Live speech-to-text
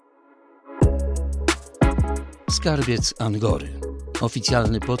Skarbiec Angory.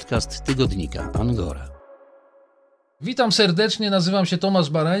 Oficjalny podcast tygodnika Angora. Witam serdecznie, nazywam się Tomasz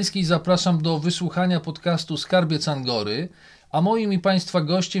Barański i zapraszam do wysłuchania podcastu Skarbiec Angory. A moim i Państwa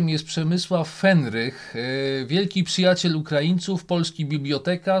gościem jest Przemysław Fenrych, wielki przyjaciel Ukraińców, polski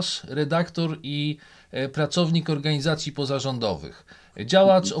bibliotekarz, redaktor i pracownik organizacji pozarządowych.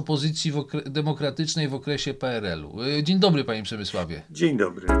 Działacz opozycji demokratycznej w okresie PRL-u. Dzień dobry, panie Przemysławie. Dzień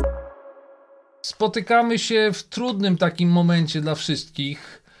dobry. Spotykamy się w trudnym takim momencie dla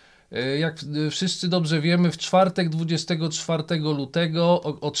wszystkich. Jak wszyscy dobrze wiemy, w czwartek 24 lutego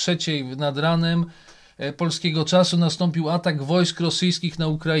o 3 nad ranem polskiego czasu nastąpił atak wojsk rosyjskich na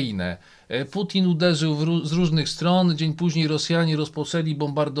Ukrainę. Putin uderzył z różnych stron. Dzień później Rosjanie rozpoczęli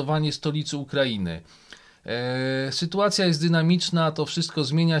bombardowanie stolicy Ukrainy. Sytuacja jest dynamiczna, to wszystko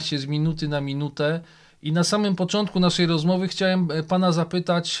zmienia się z minuty na minutę. I na samym początku naszej rozmowy chciałem pana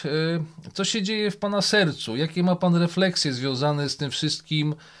zapytać, co się dzieje w pana sercu? Jakie ma pan refleksje związane z tym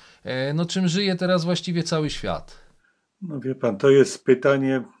wszystkim? Czym żyje teraz właściwie cały świat? No wie pan, to jest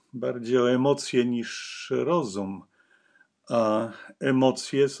pytanie bardziej o emocje niż rozum. A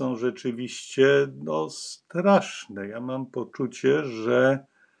emocje są rzeczywiście straszne. Ja mam poczucie, że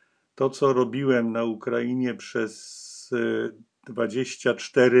to, co robiłem na Ukrainie przez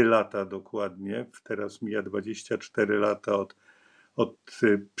 24 lata dokładnie, teraz mija 24 lata od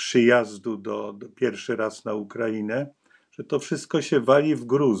przyjazdu do pierwszy raz na Ukrainę, że to wszystko się wali w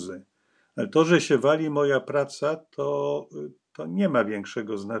gruzy. Ale to, że się wali moja praca, to nie ma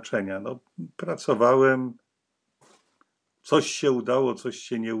większego znaczenia. Pracowałem, coś się udało, coś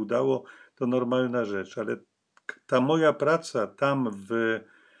się nie udało, to normalna rzecz, ale ta moja praca tam w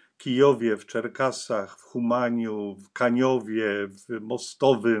Kijowie, w Czerkasach, w Humaniu, w Kaniowie, w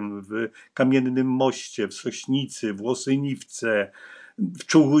Mostowym, w Kamiennym Moście, w Sośnicy, w Łosyniwce, w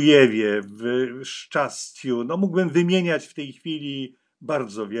Czugujewie, w Szczastiu. Mógłbym wymieniać w tej chwili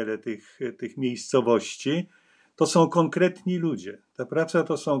bardzo wiele tych miejscowości. To są konkretni ludzie. Ta praca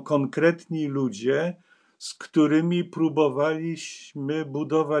to są konkretni ludzie, z którymi próbowaliśmy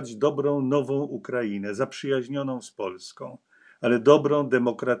budować dobrą, nową Ukrainę, zaprzyjaźnioną z Polską, ale dobrą,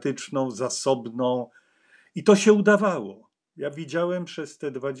 demokratyczną, zasobną. I to się udawało. Ja widziałem przez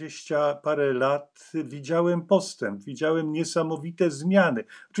te 20 parę lat, widziałem postęp, widziałem niesamowite zmiany.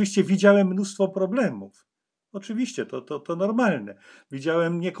 Oczywiście widziałem mnóstwo problemów. Oczywiście, to normalne.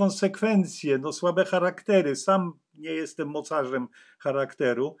 Widziałem niekonsekwencje, słabe charaktery. Sam nie jestem mocarzem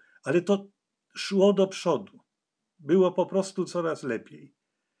charakteru, ale to szło do przodu. Było po prostu coraz lepiej.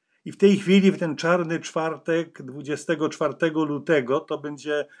 I w tej chwili, w ten czarny czwartek, 24 lutego, to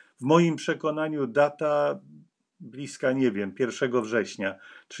będzie w moim przekonaniu data bliska, 1 września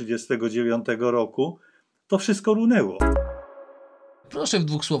 1939 roku, to wszystko runęło. Proszę w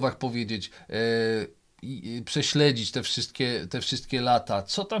 2 słowach powiedzieć, prześledzić te wszystkie lata.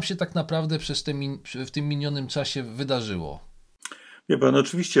 Co tam się tak naprawdę w tym minionym czasie wydarzyło? Wie pan,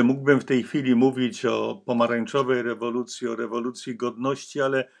 oczywiście mógłbym w tej chwili mówić o pomarańczowej rewolucji, o rewolucji godności,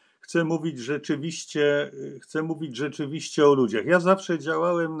 ale chcę mówić rzeczywiście o ludziach. Ja zawsze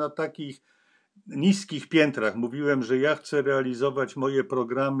działałem na takich niskich piętrach. Mówiłem, że ja chcę realizować moje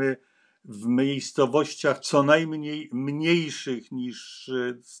programy w miejscowościach co najmniej mniejszych niż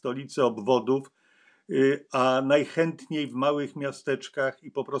stolice obwodów, a najchętniej w małych miasteczkach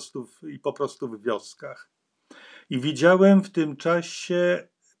i po prostu w wioskach. I widziałem w tym czasie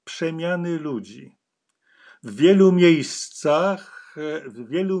przemiany ludzi. W wielu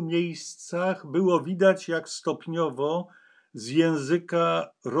miejscach było widać, jak stopniowo z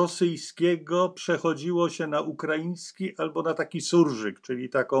języka rosyjskiego przechodziło się na ukraiński albo na taki surżyk, czyli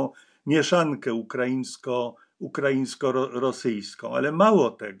taką mieszankę ukraińsko-rosyjską. Ale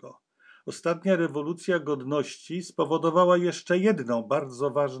mało tego. Ostatnia rewolucja godności spowodowała jeszcze jedną bardzo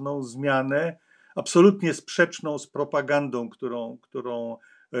ważną zmianę, absolutnie sprzeczną z propagandą, którą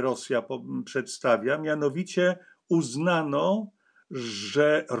Rosja przedstawia. Mianowicie uznano,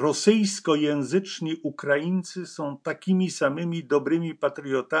 że rosyjskojęzyczni Ukraińcy są takimi samymi dobrymi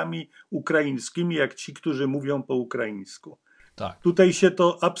patriotami ukraińskimi, jak ci, którzy mówią po ukraińsku. Tak. Tutaj się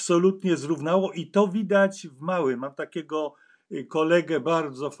to absolutnie zrównało i to widać w małym. Mam takiego kolegę,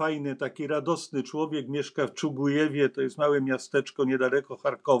 bardzo fajny, taki radosny człowiek, mieszka w Czugujewie, to jest małe miasteczko niedaleko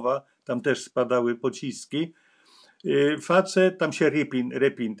Charkowa, tam też spadały pociski. Facet, tam się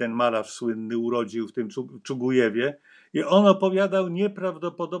Repin, ten malarz słynny, urodził w tym Czugujewie i on opowiadał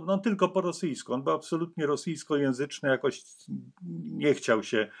nieprawdopodobną, tylko po rosyjsku, on był absolutnie rosyjskojęzyczny, jakoś nie chciał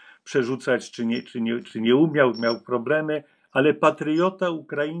się przerzucać, czy nie umiał, miał problemy, ale patriota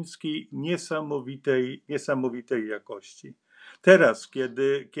ukraiński niesamowitej jakości. Teraz,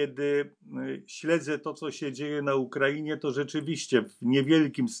 kiedy śledzę to, co się dzieje na Ukrainie, to rzeczywiście w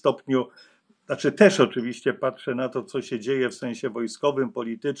niewielkim stopniu, znaczy też oczywiście patrzę na to, co się dzieje w sensie wojskowym,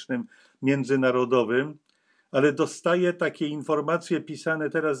 politycznym, międzynarodowym, ale dostaję takie informacje pisane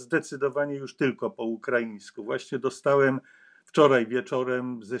teraz zdecydowanie już tylko po ukraińsku. Właśnie dostałem wczoraj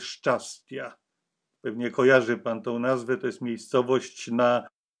wieczorem ze Szczastia. Pewnie kojarzy pan tą nazwę, to jest miejscowość na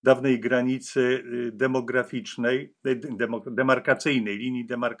dawnej granicy demograficznej, demarkacyjnej, linii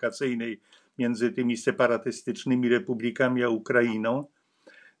demarkacyjnej między tymi separatystycznymi republikami a Ukrainą.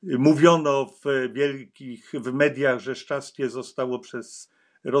 Mówiono w mediach, że Szczastie zostało przez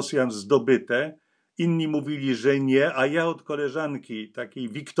Rosjan zdobyte. Inni mówili, że nie, a ja od koleżanki, takiej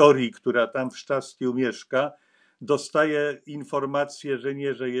Wiktorii, która tam w Szczastiu mieszka, dostaję informację, że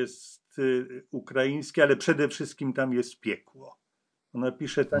nie, że jest ukraińskie, ale przede wszystkim tam jest piekło. Ona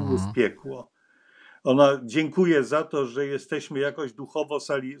pisze, tam jest piekło. Ona dziękuję za to, że jesteśmy jakoś duchowo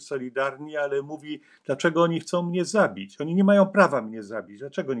solidarni, ale mówi, dlaczego oni chcą mnie zabić? Oni nie mają prawa mnie zabić.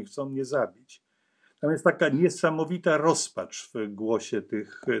 Dlaczego oni chcą mnie zabić? Tam jest taka niesamowita rozpacz w głosie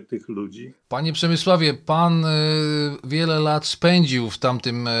tych ludzi. Panie Przemysławie, pan wiele lat spędził w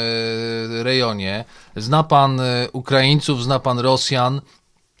tamtym rejonie. Zna pan Ukraińców, zna pan Rosjan.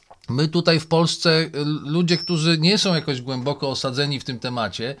 My tutaj w Polsce, ludzie, którzy nie są jakoś głęboko osadzeni w tym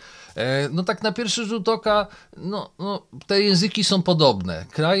temacie, no tak na pierwszy rzut oka, te języki są podobne,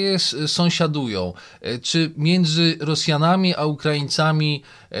 kraje sąsiadują. Czy między Rosjanami a Ukraińcami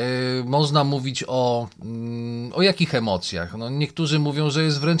można mówić o jakich emocjach? No, niektórzy mówią, że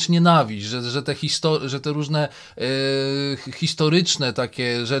jest wręcz nienawiść, że te różne historyczne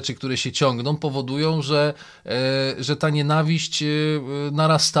takie rzeczy, które się ciągną, powodują, że ta nienawiść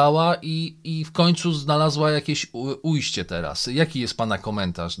narastała i w końcu znalazła jakieś ujście teraz. Jaki jest pana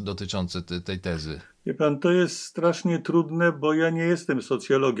komentarz dotyczący tej tezy? Wie pan, to jest strasznie trudne, bo ja nie jestem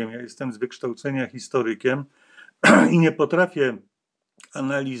socjologiem, ja jestem z wykształcenia historykiem i nie potrafię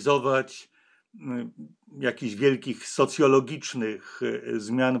analizować jakichś wielkich socjologicznych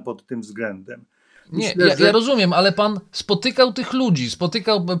zmian pod tym względem. Myślę, ja rozumiem, ale pan spotykał tych ludzi,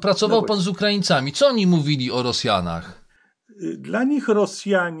 pracował pan z Ukraińcami. Co oni mówili o Rosjanach? Dla nich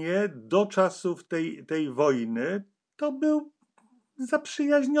Rosjanie do czasów tej wojny to był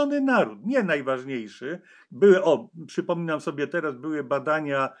zaprzyjaźniony naród, nie najważniejszy. Przypominam sobie teraz, były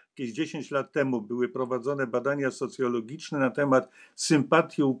badania, jakieś 10 lat temu były prowadzone badania socjologiczne na temat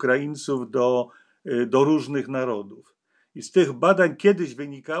sympatii Ukraińców do różnych narodów. I z tych badań kiedyś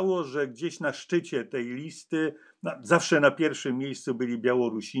wynikało, że gdzieś na szczycie tej listy, zawsze na pierwszym miejscu byli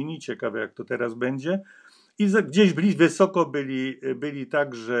Białorusini, ciekawe jak to teraz będzie, i gdzieś wysoko byli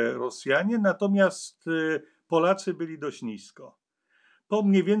także Rosjanie, natomiast Polacy byli dość nisko. Po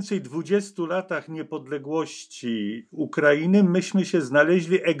mniej więcej 20 latach niepodległości Ukrainy myśmy się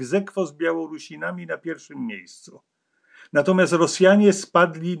znaleźli ex aequo z Białorusinami na pierwszym miejscu. Natomiast Rosjanie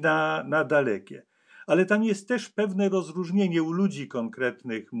spadli na dalekie. Ale tam jest też pewne rozróżnienie u ludzi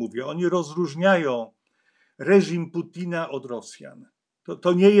konkretnych, mówię. Oni rozróżniają reżim Putina od Rosjan.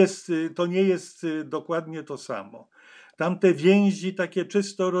 To nie jest dokładnie to samo. Tamte więzi takie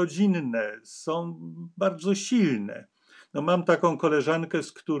czysto rodzinne są bardzo silne. No mam taką koleżankę,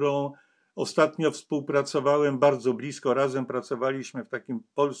 z którą ostatnio współpracowałem bardzo blisko. Razem pracowaliśmy w takim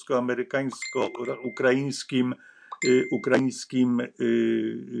polsko-amerykańsko-ukraińskim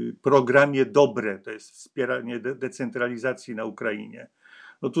programie Dobre, to jest wspieranie decentralizacji na Ukrainie.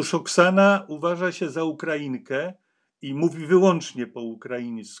 Otóż Oksana uważa się za Ukrainkę i mówi wyłącznie po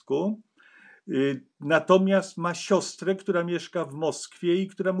ukraińsku, natomiast ma siostrę, która mieszka w Moskwie i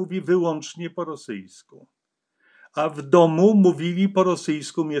która mówi wyłącznie po rosyjsku. A w domu mówili po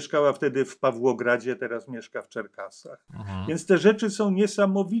rosyjsku, mieszkała wtedy w Pawłogradzie, teraz mieszka w Czerkasach. Więc te rzeczy są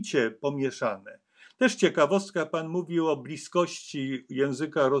niesamowicie pomieszane. Też ciekawostka, pan mówił o bliskości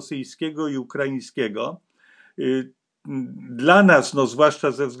języka rosyjskiego i ukraińskiego. Dla nas,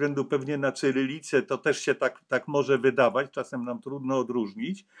 zwłaszcza ze względu pewnie na cyrylicę, to też się tak może wydawać, czasem nam trudno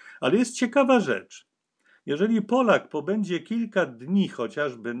odróżnić, ale jest ciekawa rzecz. Jeżeli Polak pobędzie kilka dni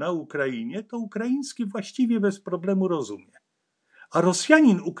chociażby na Ukrainie, to ukraiński właściwie bez problemu rozumie. A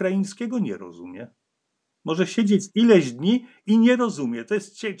Rosjanin ukraińskiego nie rozumie. Może siedzieć ileś dni i nie rozumie. To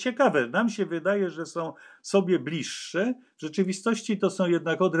jest ciekawe. Nam się wydaje, że są sobie bliższe. W rzeczywistości to są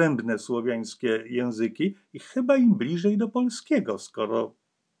jednak odrębne słowiańskie języki i chyba im bliżej do polskiego,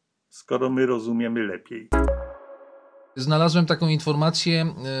 skoro my rozumiemy lepiej. Znalazłem taką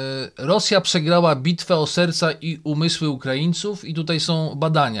informację. Rosja przegrała bitwę o serca i umysły Ukraińców i tutaj są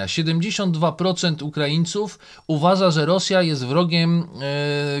badania. 72% Ukraińców uważa, że Rosja jest wrogiem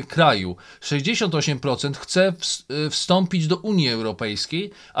kraju. 68% chce wstąpić do Unii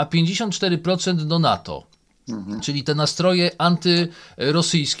Europejskiej, a 54% do NATO. Czyli te nastroje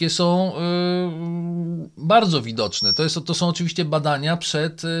antyrosyjskie są bardzo widoczne. To są oczywiście badania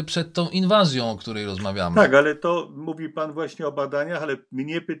przed tą inwazją, o której rozmawiamy. Tak, ale to mówi pan właśnie o badaniach, ale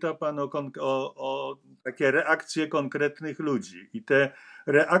mnie pyta pan o takie reakcje konkretnych ludzi. I te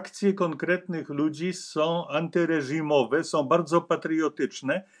reakcje konkretnych ludzi są antyreżimowe, są bardzo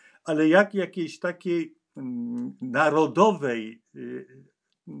patriotyczne, ale jak jakiejś takiej narodowej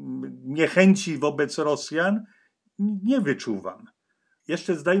niechęci wobec Rosjan nie wyczuwam.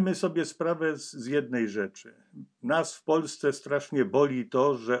 Jeszcze zdajmy sobie sprawę z jednej rzeczy. Nas w Polsce strasznie boli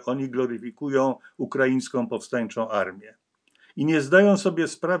to, że oni gloryfikują ukraińską powstańczą armię. I nie zdają sobie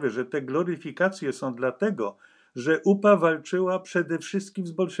sprawy, że te gloryfikacje są dlatego, że UPA walczyła przede wszystkim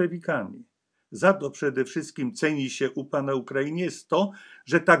z bolszewikami. Za to przede wszystkim ceni się UPA na Ukrainie jest to,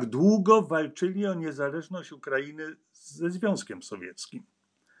 że tak długo walczyli o niezależność Ukrainy ze Związkiem Sowieckim.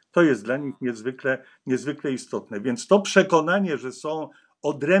 To jest dla nich niezwykle istotne. Więc to przekonanie, że są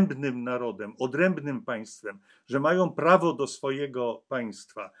odrębnym narodem, odrębnym państwem, że mają prawo do swojego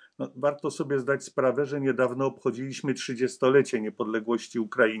państwa. No, warto sobie zdać sprawę, że niedawno obchodziliśmy 30-lecie niepodległości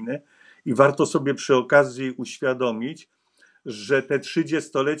Ukrainy i warto sobie przy okazji uświadomić, że te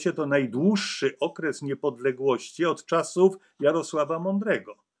 30-lecie to najdłuższy okres niepodległości od czasów Jarosława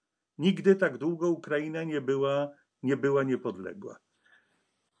Mądrego. Nigdy tak długo Ukraina nie była niepodległa.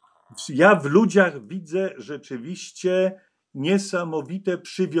 Ja w ludziach widzę rzeczywiście niesamowite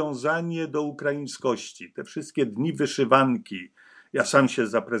przywiązanie do ukraińskości. Te wszystkie dni wyszywanki. Ja sam się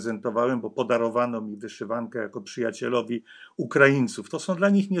zaprezentowałem, bo podarowano mi wyszywankę jako przyjacielowi Ukraińców. To są dla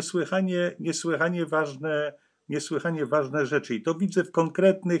nich niesłychanie ważne rzeczy. I to widzę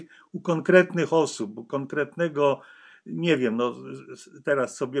u konkretnych osób, u konkretnego, nie wiem, no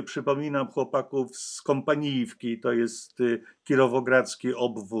teraz sobie przypominam chłopaków z Kompaniówki, to jest Kirowogradzki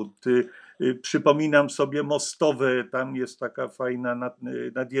obwód. Przypominam sobie Mostowe, tam jest taka fajna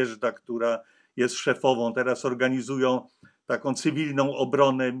Nadjeżda, która jest szefową. Teraz organizują taką cywilną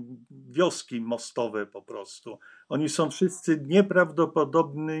obronę, wioski mostowe po prostu. Oni są wszyscy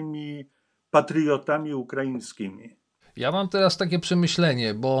nieprawdopodobnymi patriotami ukraińskimi. Ja mam teraz takie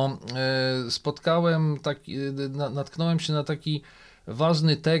przemyślenie, bo natknąłem się na taki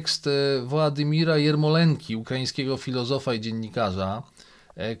ważny tekst Władimira Jermolenki, ukraińskiego filozofa i dziennikarza,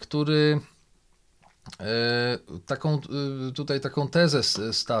 który taką tezę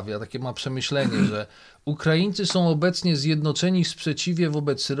stawia, takie ma przemyślenie, że Ukraińcy są obecnie zjednoczeni w sprzeciwie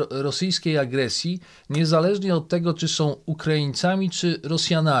wobec rosyjskiej agresji, niezależnie od tego, czy są Ukraińcami, czy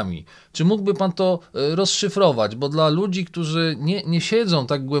Rosjanami. Czy mógłby pan to rozszyfrować? Bo dla ludzi, którzy nie siedzą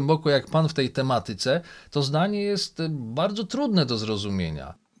tak głęboko jak pan w tej tematyce, to zdanie jest bardzo trudne do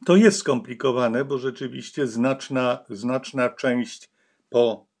zrozumienia. To jest skomplikowane, bo rzeczywiście znaczna część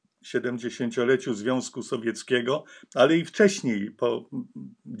po 70-leciu Związku Sowieckiego, ale i wcześniej,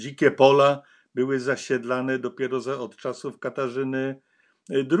 dzikie pola były zasiedlane dopiero od czasów Katarzyny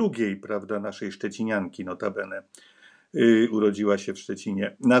II, prawda, naszej Szczecinianki notabene. Urodziła się w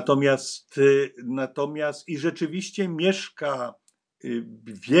Szczecinie. Natomiast i rzeczywiście mieszka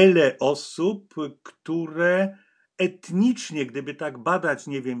wiele osób, które etnicznie, gdyby tak badać,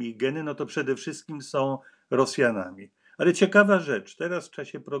 nie wiem, ich geny, no to przede wszystkim są Rosjanami. Ale ciekawa rzecz, teraz w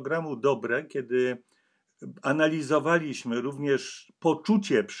czasie programu Dobre, kiedy analizowaliśmy również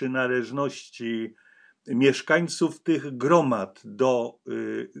poczucie przynależności mieszkańców tych gromad do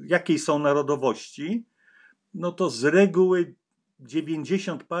jakiej są narodowości, no to z reguły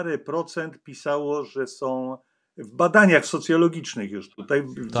 90 parę procent pisało, że są w badaniach socjologicznych już tutaj,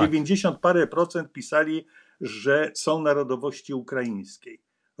 tak. 90 parę procent pisali, że są narodowości ukraińskiej.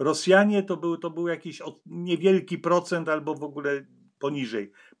 Rosjanie to był jakiś niewielki procent albo w ogóle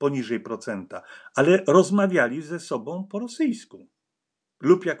poniżej procenta, ale rozmawiali ze sobą po rosyjsku.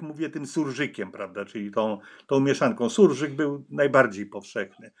 Lub jak mówię, tym surżykiem, prawda, czyli tą mieszanką. Surżyk był najbardziej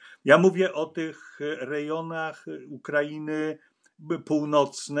powszechny. Ja mówię o tych rejonach Ukrainy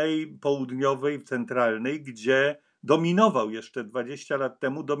północnej, południowej, centralnej, gdzie dominował jeszcze 20 lat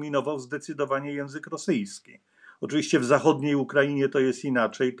temu, zdecydowanie język rosyjski. Oczywiście w zachodniej Ukrainie to jest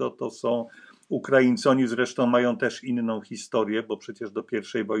inaczej, to są Ukraińcy, oni zresztą mają też inną historię, bo przecież do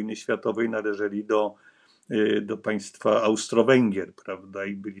I wojny światowej należeli do państwa Austro-Węgier, prawda,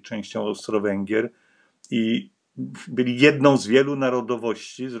 i byli częścią Austro-Węgier i byli jedną z wielu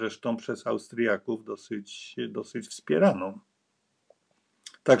narodowości, zresztą przez Austriaków dosyć wspieraną.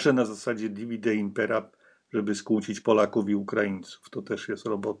 Także na zasadzie divide impera, żeby skłócić Polaków i Ukraińców. To też jest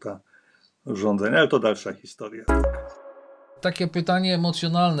robota rządzenia, ale to dalsza historia. Takie pytanie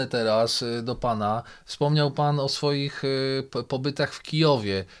emocjonalne teraz do pana. Wspomniał pan o swoich pobytach w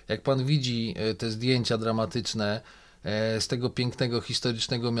Kijowie. Jak pan widzi te zdjęcia dramatyczne z tego pięknego,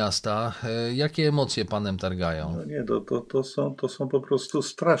 historycznego miasta, jakie emocje panem targają? No nie, to są po prostu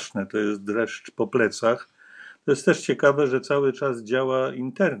straszne. To jest dreszcz po plecach. To jest też ciekawe, że cały czas działa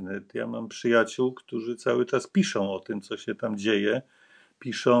internet. Ja mam przyjaciół, którzy cały czas piszą o tym, co się tam dzieje.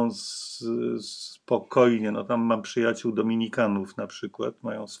 Piszą spokojnie. No tam mam przyjaciół dominikanów na przykład,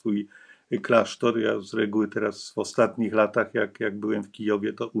 mają swój klasztor. Ja z reguły teraz w ostatnich latach, jak byłem w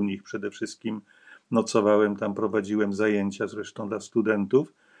Kijowie, to u nich przede wszystkim nocowałem, tam prowadziłem zajęcia zresztą dla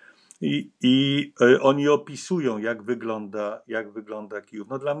studentów. I oni opisują, jak wygląda Kijów.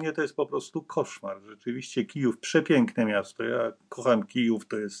 No dla mnie to jest po prostu koszmar. Rzeczywiście Kijów, przepiękne miasto. Ja kocham Kijów,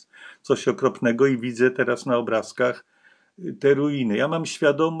 to jest coś okropnego i widzę teraz na obrazkach te ruiny. Ja mam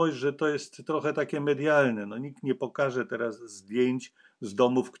świadomość, że to jest trochę takie medialne. No, nikt nie pokaże teraz zdjęć z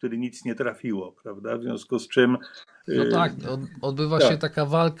domów, w które nic nie trafiło, prawda? W związku z czym... No tak, odbywa się taka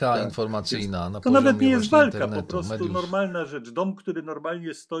walka informacyjna na poziomie to nawet nie jest walka, internetu, po prostu mediów. normalna rzecz. Dom, który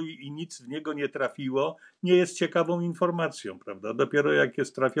normalnie stoi i nic w niego nie trafiło, nie jest ciekawą informacją, prawda? Dopiero jak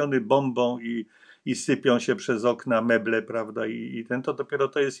jest trafiony bombą i sypią się przez okna meble, prawda? To dopiero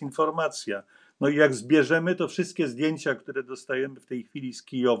to jest informacja. No i jak zbierzemy, to wszystkie zdjęcia, które dostajemy w tej chwili z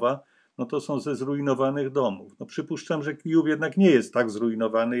Kijowa, no to są ze zrujnowanych domów. No przypuszczam, że Kijów jednak nie jest tak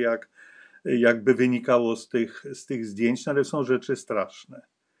zrujnowany, jakby wynikało z tych zdjęć, no ale są rzeczy straszne.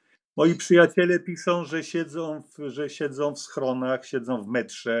 Moi przyjaciele piszą, że siedzą w schronach, siedzą w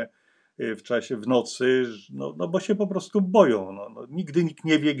metrze w nocy, no bo się po prostu boją. No, nigdy nikt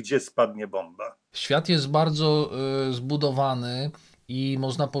nie wie, gdzie spadnie bomba. Świat jest bardzo zbudowany i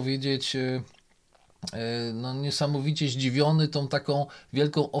można powiedzieć no, niesamowicie zdziwiony tą taką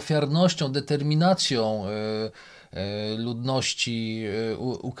wielką ofiarnością, determinacją ludności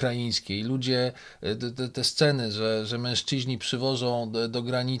ukraińskiej. Ludzie, te sceny, że mężczyźni przywożą do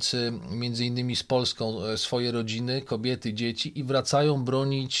granicy między innymi z Polską swoje rodziny, kobiety, dzieci i wracają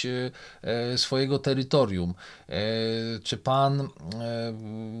bronić swojego terytorium. Czy pan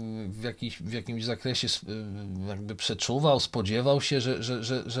w jakimś zakresie jakby przeczuwał, spodziewał się,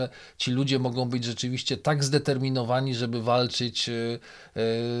 że ci ludzie mogą być rzeczywiście tak zdeterminowani, żeby walczyć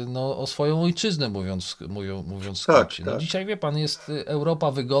no, o swoją ojczyznę, mówiąc w skrócie. No, dzisiaj, wie pan, jest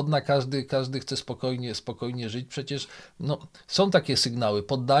Europa wygodna, każdy chce spokojnie żyć. Przecież no, są takie sygnały.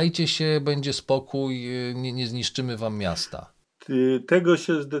 Poddajcie się, będzie spokój, nie zniszczymy wam miasta. Tego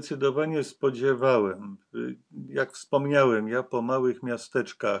się zdecydowanie spodziewałem. Jak wspomniałem, ja po małych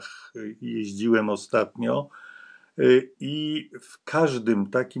miasteczkach jeździłem ostatnio i w każdym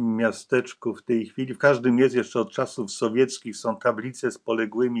takim miasteczku w tej chwili, w każdym jest jeszcze od czasów sowieckich, są tablice z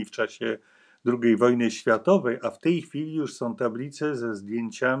poległymi w czasie II wojny światowej, a w tej chwili już są tablice ze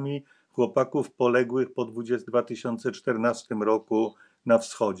zdjęciami chłopaków poległych po 2014 roku na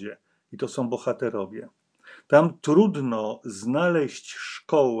wschodzie. I to są bohaterowie. Tam trudno znaleźć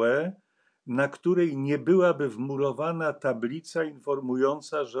szkołę, na której nie byłaby wmurowana tablica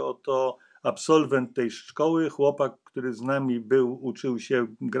informująca, że oto absolwent tej szkoły, chłopak, który z nami był, uczył się,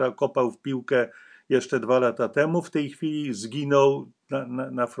 kopał w piłkę jeszcze 2 lata temu, w tej chwili zginął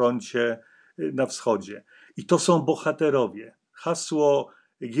na froncie na wschodzie. I to są bohaterowie. Hasło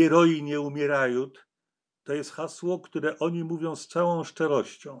 "Heroi nie umierają" to jest hasło, które oni mówią z całą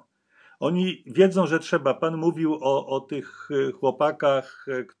szczerością. Oni wiedzą, że trzeba. Pan mówił o tych chłopakach,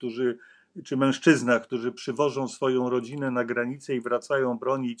 czy mężczyznach, którzy przywożą swoją rodzinę na granicę i wracają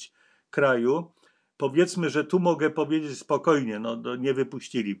bronić kraju. Powiedzmy, że tu mogę powiedzieć spokojnie, no nie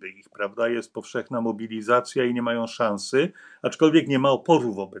wypuściliby ich, prawda? Jest powszechna mobilizacja i nie mają szansy, aczkolwiek nie ma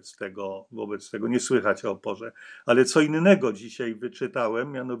oporu wobec tego, nie słychać o oporze. Ale co innego dzisiaj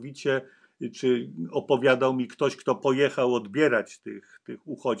wyczytałem, mianowicie czy opowiadał mi ktoś, kto pojechał odbierać tych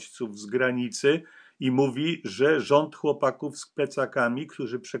uchodźców z granicy i mówi, że rząd chłopaków z plecakami,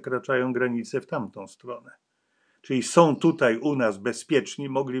 którzy przekraczają granicę w tamtą stronę. Czyli są tutaj u nas bezpieczni,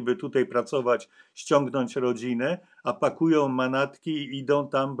 mogliby tutaj pracować, ściągnąć rodzinę, a pakują manatki i idą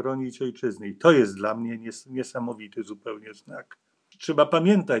tam bronić ojczyzny. I to jest dla mnie niesamowity zupełnie znak. Trzeba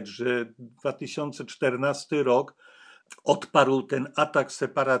pamiętać, że 2014 rok odparł ten atak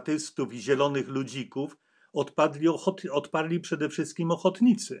separatystów i zielonych ludzików, odparli przede wszystkim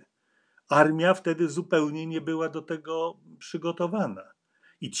ochotnicy. Armia wtedy zupełnie nie była do tego przygotowana.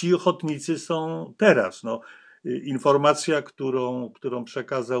 I ci ochotnicy są teraz. No, Informacja, którą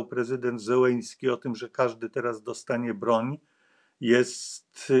przekazał prezydent Zełenski o tym, że każdy teraz dostanie broń,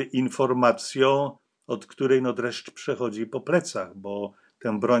 jest informacją, od której dreszcz przechodzi po plecach, bo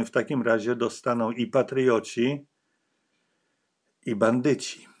tę broń w takim razie dostaną i patrioci, i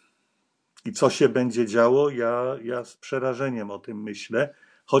bandyci. I co się będzie działo? Ja z przerażeniem o tym myślę,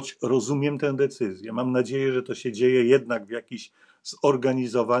 choć rozumiem tę decyzję. Mam nadzieję, że to się dzieje jednak w jakiś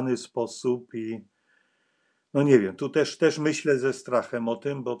zorganizowany sposób i nie wiem, tu też myślę ze strachem o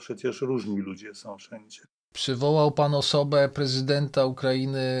tym, bo przecież różni ludzie są wszędzie. Przywołał pan osobę prezydenta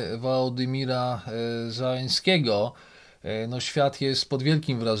Ukrainy Wołodymyra Zełenskiego. Świat jest pod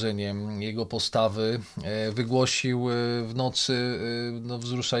wielkim wrażeniem jego postawy. Wygłosił w nocy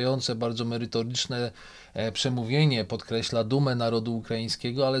wzruszające, bardzo merytoryczne przemówienie, podkreśla dumę narodu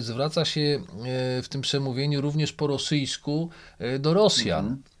ukraińskiego, ale zwraca się w tym przemówieniu również po rosyjsku do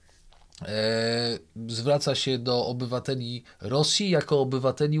Rosjan. Zwraca się do obywateli Rosji jako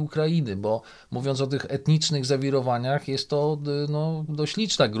obywateli Ukrainy, bo mówiąc o tych etnicznych zawirowaniach, jest to dość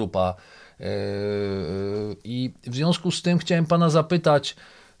liczna grupa. I w związku z tym chciałem pana zapytać,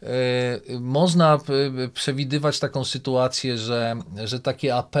 można przewidywać taką sytuację, że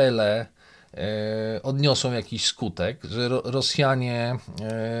takie apele odniosą jakiś skutek, że Rosjanie,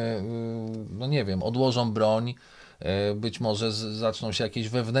 odłożą broń, być może zaczną się jakieś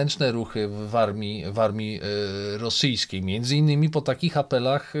wewnętrzne ruchy w armii rosyjskiej, między innymi po takich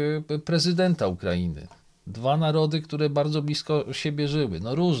apelach prezydenta Ukrainy. Dwa narody, które bardzo blisko siebie żyły,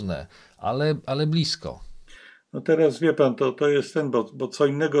 różne, ale blisko. Teraz wie pan, to jest bo co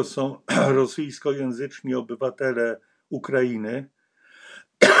innego są rosyjskojęzyczni obywatele Ukrainy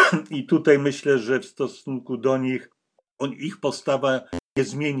i tutaj myślę, że w stosunku do nich ich postawa nie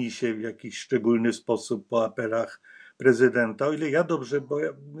zmieni się w jakiś szczególny sposób po apelach prezydenta. O ile ja dobrze, bo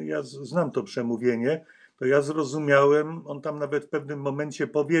ja znam to przemówienie, to ja zrozumiałem, on tam nawet w pewnym momencie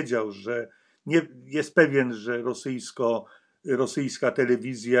powiedział, że nie jest pewien, że rosyjska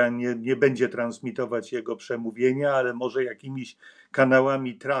telewizja nie będzie transmitować jego przemówienia, ale może jakimiś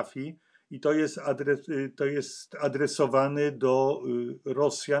kanałami trafi i to jest adresowany do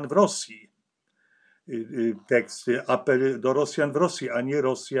Rosjan w Rosji. Tekst, apel do Rosjan w Rosji, a nie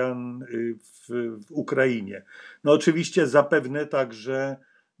Rosjan w Ukrainie. Oczywiście zapewne także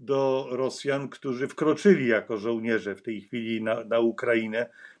do Rosjan, którzy wkroczyli jako żołnierze w tej chwili na Ukrainę.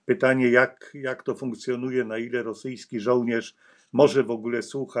 Pytanie, jak to funkcjonuje, na ile rosyjski żołnierz może w ogóle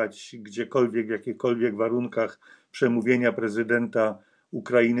słuchać gdziekolwiek, w jakichkolwiek warunkach przemówienia prezydenta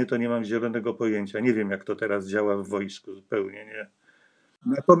Ukrainy, to nie mam zielonego pojęcia. Nie wiem, jak to teraz działa w wojsku, zupełnie nie.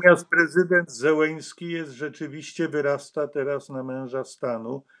 Natomiast prezydent Zełenski rzeczywiście wyrasta teraz na męża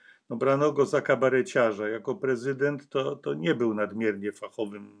stanu. Brano go za kabareciarza. Jako prezydent to nie był nadmiernie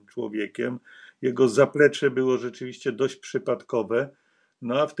fachowym człowiekiem. Jego zaplecze było rzeczywiście dość przypadkowe.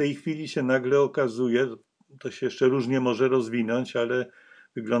 A w tej chwili się nagle okazuje, to się jeszcze różnie może rozwinąć, ale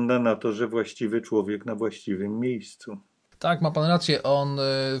wygląda na to, że właściwy człowiek na właściwym miejscu. Tak, ma pan rację. On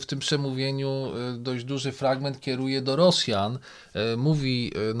w tym przemówieniu dość duży fragment kieruje do Rosjan.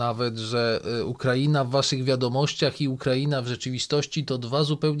 Mówi nawet, że Ukraina w waszych wiadomościach i Ukraina w rzeczywistości to dwa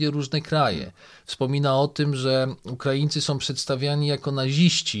zupełnie różne kraje. Wspomina o tym, że Ukraińcy są przedstawiani jako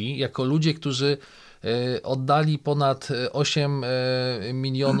naziści, jako ludzie, którzy oddali ponad 8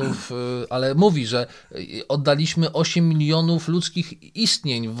 milionów, ale mówi, że oddaliśmy 8 milionów ludzkich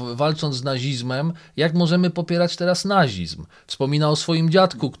istnień walcząc z nazizmem. Jak możemy popierać teraz nazizm? Wspomina o swoim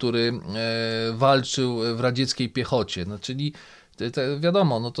dziadku, który walczył w radzieckiej piechocie. Czyli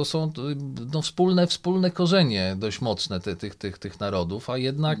wiadomo, to są wspólne korzenie dość mocne tych narodów, a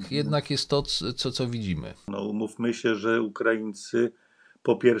jednak jest to, co widzimy. Umówmy się, że Ukraińcy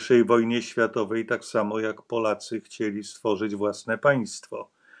po I wojnie światowej, tak samo jak Polacy, chcieli stworzyć własne państwo.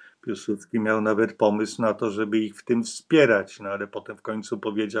 Piłsudski miał nawet pomysł na to, żeby ich w tym wspierać, ale potem w końcu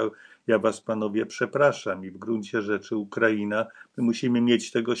powiedział: ja was, panowie, przepraszam. I w gruncie rzeczy Ukraina, my musimy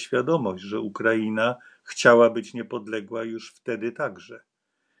mieć tego świadomość, że Ukraina chciała być niepodległa już wtedy także.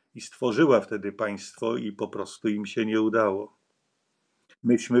 I stworzyła wtedy państwo i po prostu im się nie udało.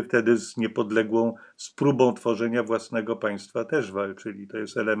 Myśmy wtedy z próbą tworzenia własnego państwa też walczyli. To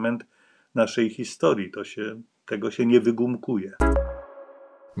jest element naszej historii. Tego się nie wygumkuje.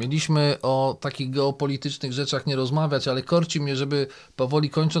 Mieliśmy o takich geopolitycznych rzeczach nie rozmawiać, ale korci mnie, żeby powoli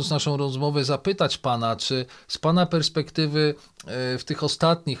kończąc naszą rozmowę zapytać pana, czy z pana perspektywy w tych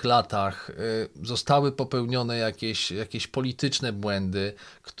ostatnich latach zostały popełnione jakieś polityczne błędy,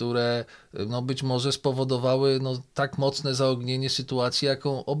 które być może spowodowały tak mocne zaognienie sytuacji,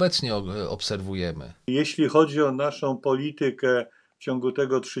 jaką obecnie obserwujemy. Jeśli chodzi o naszą politykę w ciągu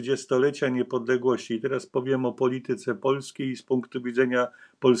tego 30-lecia niepodległości. I teraz powiem o polityce polskiej z punktu widzenia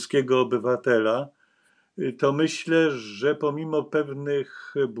polskiego obywatela. To myślę, że pomimo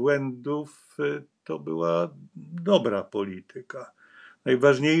pewnych błędów to była dobra polityka.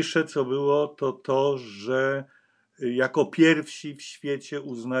 Najważniejsze, co było, to to, że jako pierwsi w świecie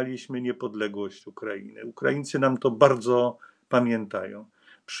uznaliśmy niepodległość Ukrainy. Ukraińcy nam to bardzo pamiętają.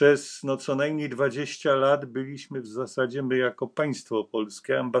 Przez co najmniej 20 lat byliśmy w zasadzie my jako państwo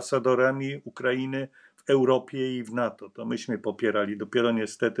polskie ambasadorami Ukrainy w Europie i w NATO. To myśmy popierali. Dopiero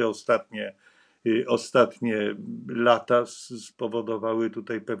niestety ostatnie lata spowodowały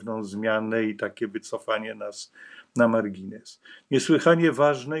tutaj pewną zmianę i takie wycofanie nas na margines. Niesłychanie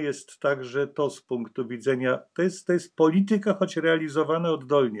ważne jest także to z punktu widzenia, to jest polityka, choć realizowana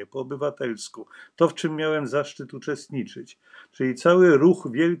oddolnie, po obywatelsku. To, w czym miałem zaszczyt uczestniczyć. Czyli cały ruch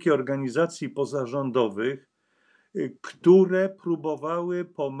wielkich organizacji pozarządowych, które próbowały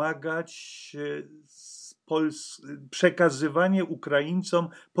pomagać przekazywanie Ukraińcom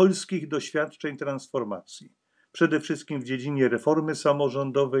polskich doświadczeń transformacji. Przede wszystkim w dziedzinie reformy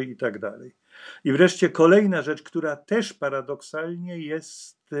samorządowej i tak dalej. I wreszcie kolejna rzecz, która też paradoksalnie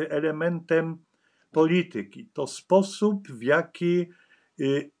jest elementem polityki, to sposób, w jaki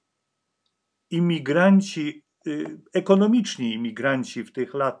imigranci, ekonomiczni imigranci w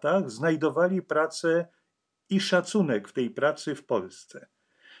tych latach znajdowali pracę i szacunek w tej pracy w Polsce.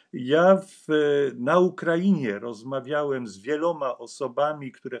 Ja na Ukrainie rozmawiałem z wieloma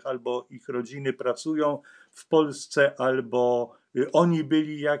osobami, których albo ich rodziny pracują w Polsce, albo oni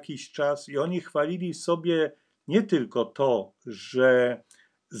byli jakiś czas i oni chwalili sobie nie tylko to, że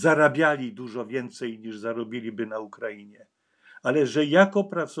zarabiali dużo więcej niż zarobiliby na Ukrainie, ale że jako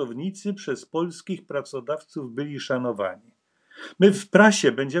pracownicy przez polskich pracodawców byli szanowani. My w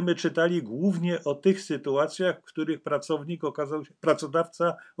prasie będziemy czytali głównie o tych sytuacjach, w których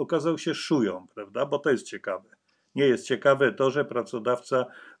pracodawca okazał się szują, prawda? Bo to jest ciekawe. Nie jest ciekawe to, że pracodawca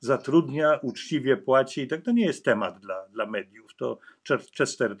zatrudnia, uczciwie płaci i tak. To nie jest temat dla mediów. To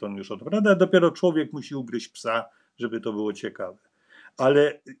Chesterton już odpowiada. Dopiero człowiek musi ugryźć psa, żeby to było ciekawe.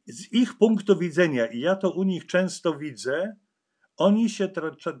 Ale z ich punktu widzenia, i ja to u nich często widzę, oni się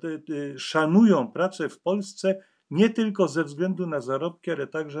szanują pracę w Polsce nie tylko ze względu na zarobki, ale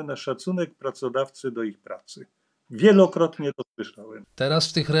także na szacunek pracodawcy do ich pracy. Wielokrotnie to słyszałem. Teraz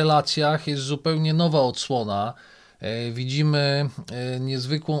w tych relacjach jest zupełnie nowa odsłona. Widzimy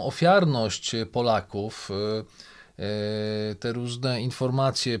niezwykłą ofiarność Polaków. Te różne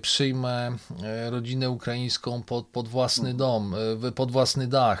informacje, przyjmę rodzinę ukraińską pod własny dom, pod własny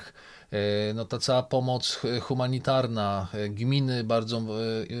dach. No ta cała pomoc humanitarna, gminy bardzo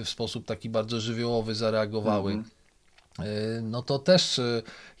w sposób taki bardzo żywiołowy zareagowały. No to też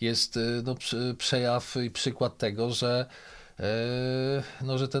jest przejaw i przykład tego, że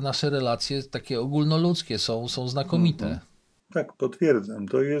te nasze relacje takie ogólnoludzkie są znakomite. Tak, potwierdzam.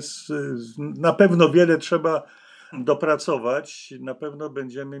 To jest na pewno wiele trzeba dopracować. Na pewno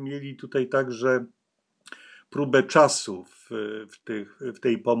będziemy mieli tutaj także próbę czasu w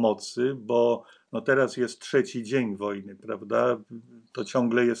tej pomocy, bo teraz jest 3. dzień wojny, prawda? To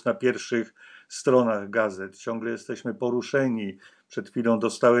ciągle jest na pierwszych stronach gazet, ciągle jesteśmy poruszeni. Przed chwilą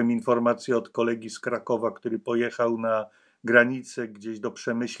dostałem informację od kolegi z Krakowa, który pojechał na granicę gdzieś do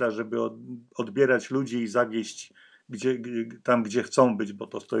Przemyśla, żeby odbierać ludzi i zawieźć tam, gdzie chcą być, bo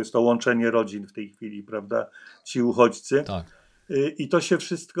to jest to łączenie rodzin w tej chwili, prawda? Ci uchodźcy. Tak. I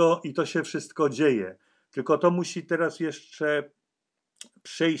to się wszystko dzieje. Tylko to musi teraz jeszcze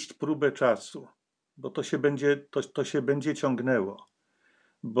przejść próbę czasu, bo to się będzie ciągnęło.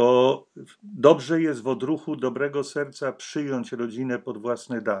 Bo dobrze jest w odruchu dobrego serca przyjąć rodzinę pod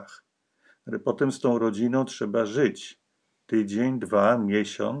własny dach, ale potem z tą rodziną trzeba żyć. Tydzień, 2,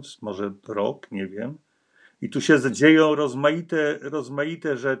 miesiąc, może rok, nie wiem. I tu się dzieją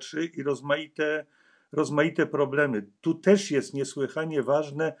rozmaite rzeczy i rozmaite problemy. Tu też jest niesłychanie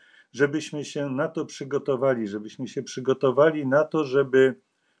ważne, żebyśmy się na to przygotowali, żebyśmy się przygotowali na to, żeby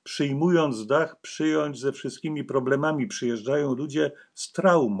przyjmując dach, przyjąć ze wszystkimi problemami. Przyjeżdżają ludzie z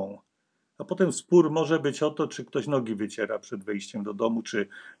traumą, a potem spór może być o to, czy ktoś nogi wyciera przed wejściem do domu,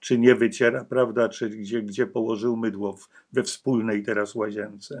 czy nie wyciera, prawda, czy gdzie położył mydło we wspólnej teraz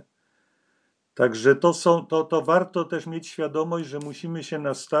łazience. Także to warto też mieć świadomość, że musimy się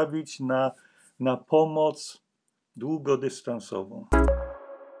nastawić na pomoc długodystansową.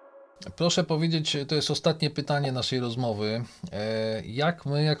 Proszę powiedzieć, to jest ostatnie pytanie naszej rozmowy. Jak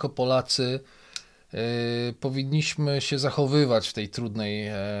my jako Polacy powinniśmy się zachowywać w tej trudnej,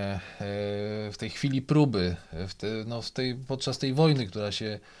 w tej chwili próby, podczas tej wojny,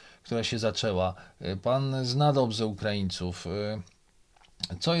 która się zaczęła? Pan zna dobrze Ukraińców.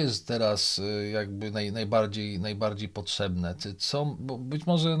 Co jest teraz jakby najbardziej potrzebne? Bo być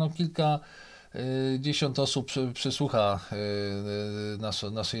może kilkadziesiąt osób przesłucha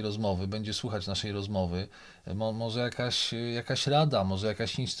naszej rozmowy, będzie słuchać naszej rozmowy. Może jakaś rada, może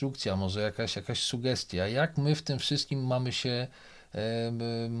jakaś instrukcja, może jakaś sugestia. Jak my w tym wszystkim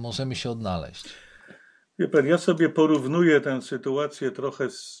możemy się odnaleźć? Wie pan, ja sobie porównuję tę sytuację trochę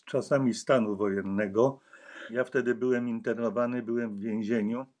z czasami stanu wojennego. Ja wtedy byłem internowany, byłem w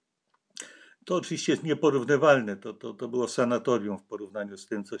więzieniu. To oczywiście jest nieporównywalne, to było sanatorium w porównaniu z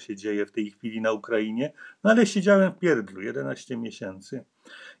tym, co się dzieje w tej chwili na Ukrainie, no ale siedziałem w pierdlu 11 miesięcy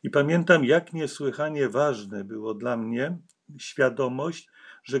i pamiętam, jak niesłychanie ważne było dla mnie świadomość,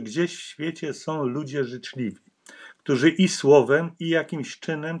 że gdzieś w świecie są ludzie życzliwi, którzy i słowem, i jakimś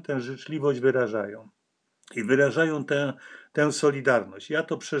czynem tę życzliwość wyrażają i wyrażają tę solidarność. Ja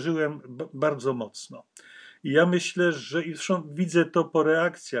to przeżyłem bardzo mocno. I ja myślę, że i zresztą widzę to po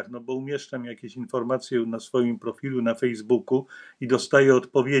reakcjach, no bo umieszczam jakieś informacje na swoim profilu na Facebooku i dostaję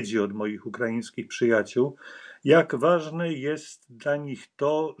odpowiedzi od moich ukraińskich przyjaciół, jak ważne jest dla nich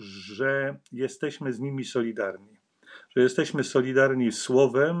to, że jesteśmy z nimi solidarni. Że jesteśmy solidarni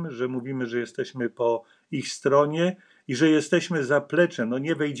słowem, że mówimy, że jesteśmy po ich stronie i że jesteśmy zapleczem. No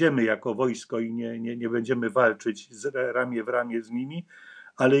nie wejdziemy jako wojsko i nie będziemy walczyć ramię w ramię z nimi,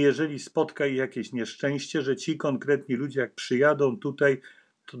 ale jeżeli spotka ich jakieś nieszczęście, że ci konkretni ludzie, jak przyjadą tutaj,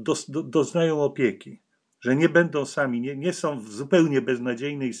 to doznają opieki, że nie będą sami, nie są w zupełnie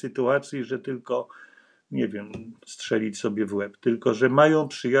beznadziejnej sytuacji, że tylko, nie wiem, strzelić sobie w łeb, tylko że mają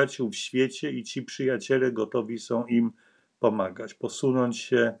przyjaciół w świecie i ci przyjaciele gotowi są im pomagać, posunąć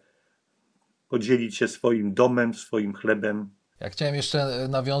się, podzielić się swoim domem, swoim chlebem. Ja chciałem jeszcze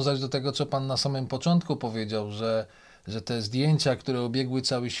nawiązać do tego, co pan na samym początku powiedział, że te zdjęcia, które obiegły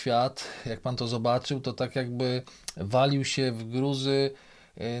cały świat, jak pan to zobaczył, to tak jakby walił się w gruzy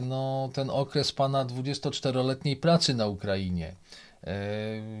ten okres pana 24-letniej pracy na Ukrainie.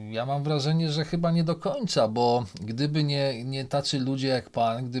 Ja mam wrażenie, że chyba nie do końca, bo gdyby nie tacy ludzie jak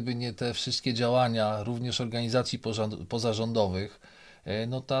pan, gdyby nie te wszystkie działania, również organizacji pozarządowych,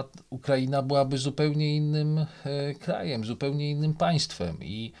 no ta Ukraina byłaby zupełnie innym krajem, zupełnie innym państwem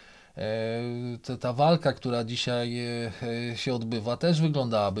i ta walka, która dzisiaj się odbywa, też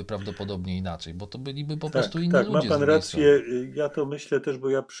wyglądałaby prawdopodobnie inaczej, bo to byliby po prostu inni ludzie. Tak, ma pan rację. Ja to myślę też, bo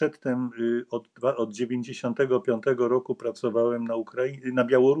ja przedtem od 95 roku pracowałem na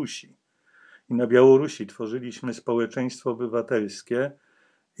Białorusi. I na Białorusi tworzyliśmy społeczeństwo obywatelskie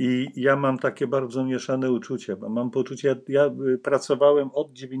i ja mam takie bardzo mieszane uczucia, bo mam poczucie, ja pracowałem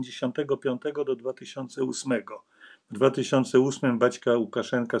od 95 do 2008. W 2008 baćka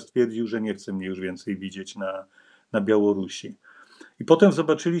Łukaszenka stwierdził, że nie chce mnie już więcej widzieć na Białorusi. I potem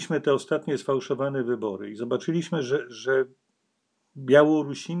zobaczyliśmy te ostatnie sfałszowane wybory i zobaczyliśmy, że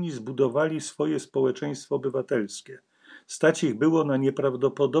Białorusini zbudowali swoje społeczeństwo obywatelskie. Stać ich było na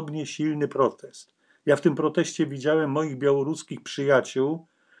nieprawdopodobnie silny protest. Ja w tym proteście widziałem moich białoruskich przyjaciół,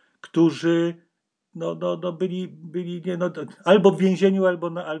 którzy byli albo w więzieniu,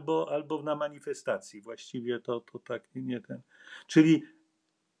 albo na manifestacji. Właściwie to tak nie ten. Czyli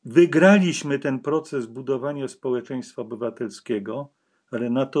wygraliśmy ten proces budowania społeczeństwa obywatelskiego, ale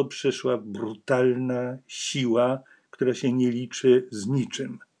na to przyszła brutalna siła, która się nie liczy z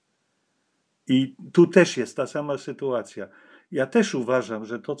niczym. I tu też jest ta sama sytuacja. Ja też uważam,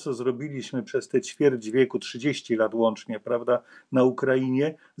 że to, co zrobiliśmy przez te ćwierć wieku, 30 lat łącznie, prawda, na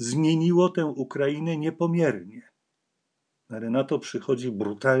Ukrainie, zmieniło tę Ukrainę niepomiernie. Ale na to przychodzi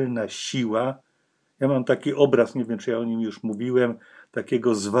brutalna siła. Ja mam taki obraz, nie wiem, czy ja o nim już mówiłem,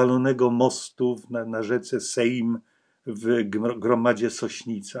 takiego zwalonego mostu na rzece Sejm w gromadzie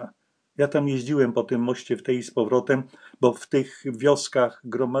Sośnica. Ja tam jeździłem po tym moście w tej i z powrotem, bo w tych wioskach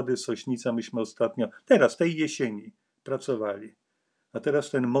gromady Sośnica myśmy ostatnio, teraz, tej jesieni, pracowali. A teraz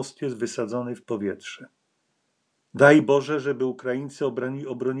ten most jest wysadzony w powietrze. Daj Boże, żeby Ukraińcy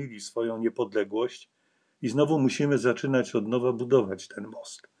obronili swoją niepodległość i znowu musimy zaczynać od nowa budować ten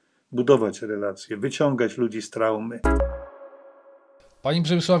most. Budować relacje, wyciągać ludzi z traumy. Panie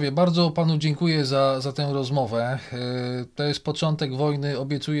Przemysławie, bardzo panu dziękuję za tę rozmowę. To jest początek wojny.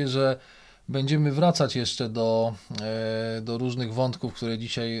 Obiecuję, że będziemy wracać jeszcze do różnych wątków, które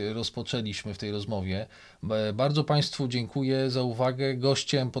dzisiaj rozpoczęliśmy w tej rozmowie. Bardzo państwu dziękuję za uwagę.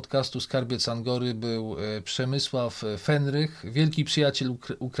 Gościem podcastu Skarbiec Angory był Przemysław Fenrych, wielki przyjaciel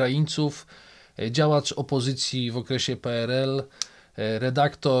Ukraińców, działacz opozycji w okresie PRL,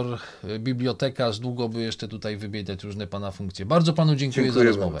 redaktor, bibliotekarz, długo by jeszcze tutaj wymieniać różne pana funkcje. Bardzo panu dziękuję za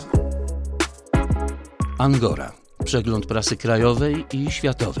rozmowę. Angora. Przegląd prasy krajowej i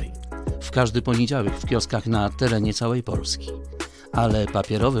światowej. W każdy poniedziałek w kioskach na terenie całej Polski. ale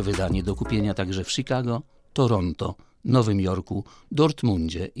papierowe wydanie do kupienia także w Chicago, Toronto, Nowym Jorku,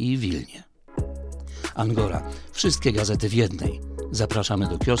 Dortmundzie i Wilnie. Angora. Wszystkie gazety w jednej. Zapraszamy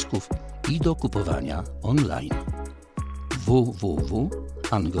do kiosków i do kupowania online.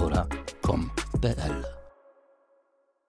 www.angora.com.pl